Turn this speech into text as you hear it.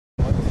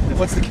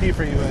What's the key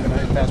for you in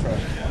pass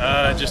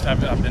rush?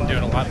 I've been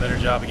doing a lot better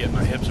job of getting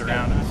my hips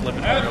around and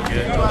flipping it real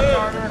good.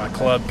 My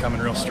club coming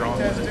real strong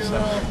with it.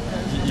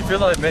 So. You feel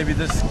like maybe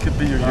this could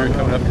be your year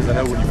coming up, because I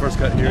know when you first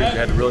got here, you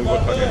had to really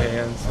work on your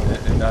hands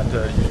and not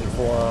use your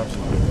forearms.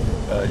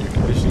 Your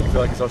conditioning, you feel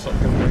like it's all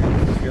something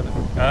coming together?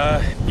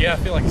 Yeah, I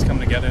feel like it's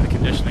coming together. The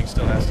conditioning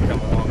still has to come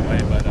a long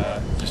way, but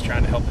just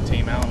trying to help the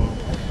team out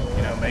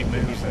and make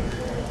moves and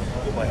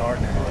play hard.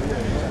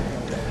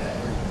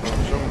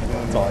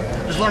 That's all I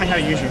got. Just learning how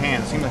to use your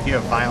hands. It seems like you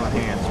have violent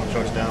hands, which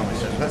Coach Donnelly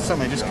says. That's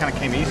something that just kind of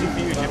came easy for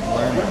you. Did you have to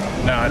learn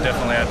it? No, I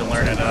definitely had to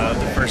learn it.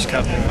 The first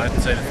couple, I'd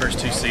say the first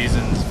 2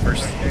 seasons,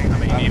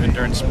 even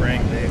during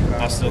spring,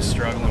 I was still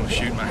struggling with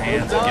shooting my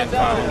hands and getting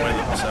violent with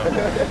it.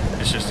 So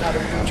it's just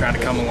trying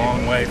to come a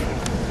long way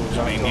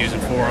from using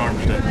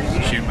forearms to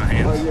shooting my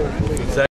hands.